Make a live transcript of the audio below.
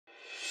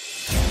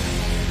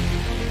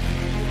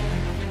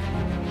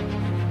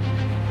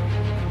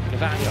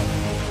Carvalho.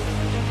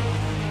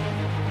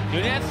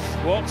 Nunez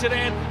walks it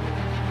in.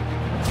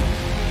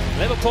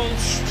 Liverpool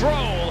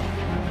stroll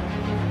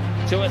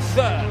to a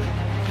third.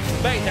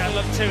 Made that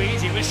look too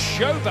easy, it was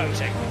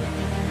showboating.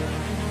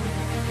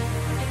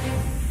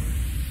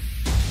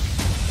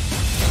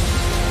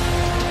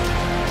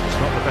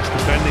 Not the best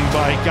defending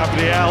by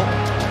Gabriel.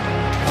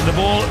 And the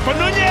ball for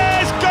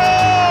Nunez,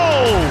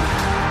 goal!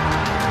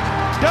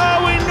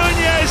 Darwin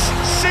Nunez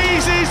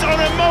seizes on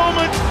a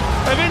moment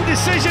of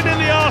indecision in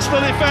the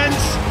Arsenal defence.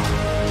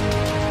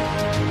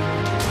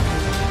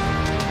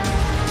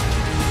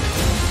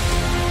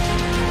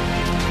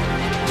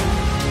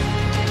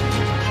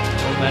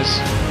 Gomez,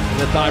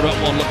 the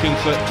direct one looking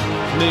for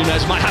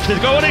Nunez, might have to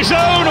go on his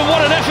own, and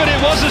what an effort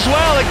it was as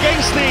well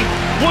against the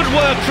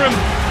woodwork from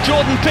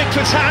Jordan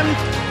Pickford's hand.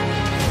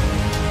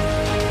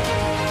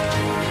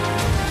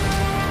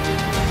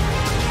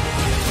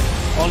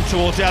 On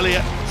towards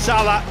Elliott,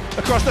 Salah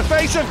across the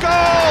face of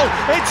goal,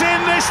 it's in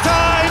this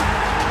time,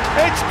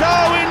 it's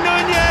Darwin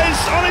Nunez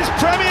on his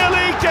Premier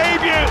League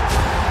debut.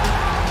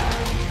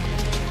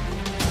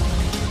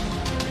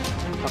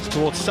 That's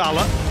towards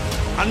Salah,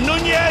 and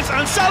Nunez,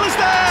 and Salah's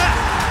there,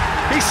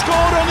 he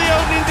scored on the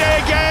opening day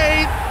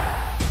again.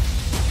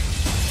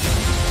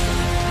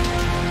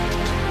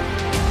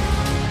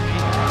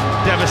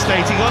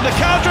 Devastating on the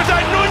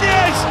counter-attack,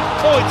 Nunez!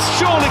 Oh, it's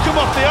surely come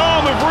off the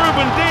arm of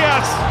Ruben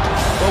Diaz.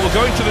 Well, we're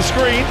going to the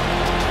screen.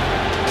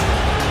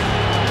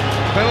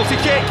 Penalty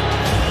kick.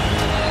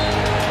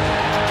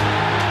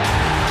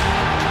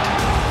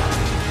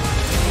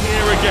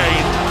 Here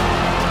again.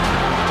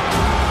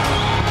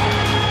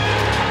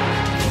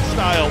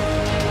 Style.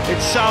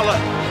 It's Salah.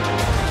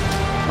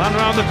 Man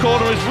around the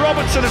corner is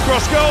Robertson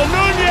across goal.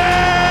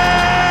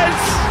 Nunez!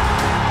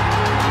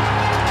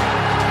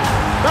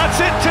 That's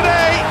it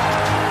today.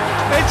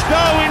 It's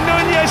Darwin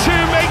Nunez who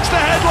makes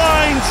the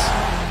headlines.